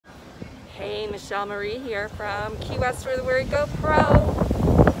Hey, Michelle Marie here from Key West where the word go pro.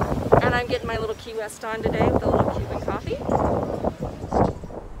 And I'm getting my little Key West on today with a little Cuban coffee.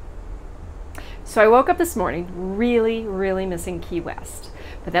 So I woke up this morning really missing Key West.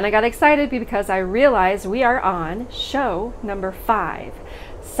 But then I got excited because I realized we are on show number 5.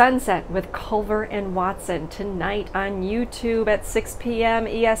 Sunset with Culver and Watson tonight on YouTube at 6 p.m.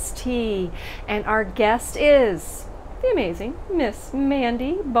 EST. And our guest is the amazing Miss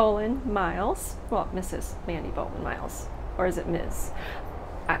Mandy Bolin Miles. Well, Mrs. Mandy Bolin Miles. Or is it Ms.?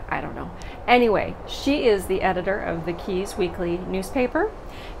 I don't know. Anyway, she is the editor of the Keys Weekly newspaper.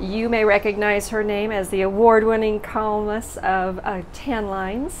 You may recognize her name as the award-winning columnist of 10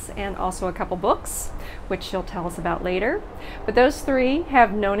 Lines and also a couple books, which she'll tell us about later. But those three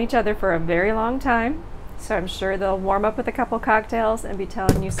have known each other for a very long time, so I'm sure they'll warm up with a couple cocktails and be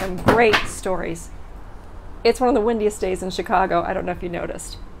telling you some great stories. It's one of the windiest days in Chicago. I don't know if you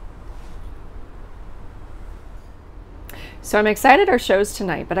noticed. So I'm excited our show's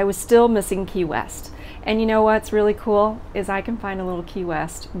tonight, but I was still missing Key West. And you know what's really cool is I can find a little Key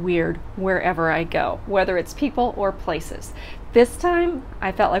West weird wherever I go, whether it's people or places. This time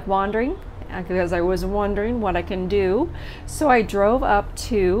I felt like wandering because I was wondering what I can do. So I drove up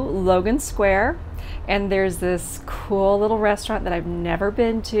to Logan Square, and there's this cool little restaurant that I've never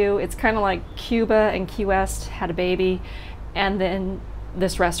been to. It's kind of like Cuba and Key West had a baby, and then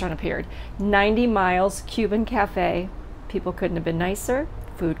this restaurant appeared. 90 Miles Cuban Cafe. People couldn't have been nicer.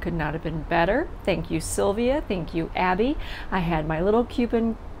 Food could not have been better. Thank you, Sylvia. Thank you, Abby. I had my little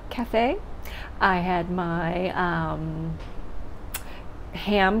Cuban cafe. I had my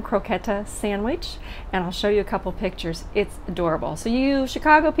ham croqueta sandwich, and I'll show you a couple pictures. It's adorable. So you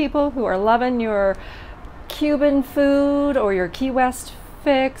Chicago people who are loving your Cuban food or your Key West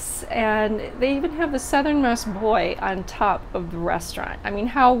fix, and they even have the southernmost boy on top of the restaurant. I mean,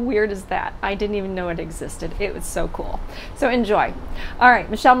 how weird is that? I didn't even know it existed. It was so cool. So enjoy. All right,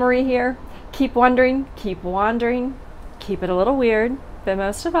 Michelle Marie here. Keep wondering, keep wandering, keep it a little weird, but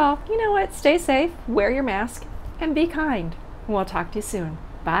most of all, you know what? Stay safe, wear your mask, and be kind. We'll talk to you soon.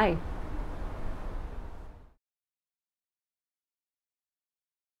 Bye.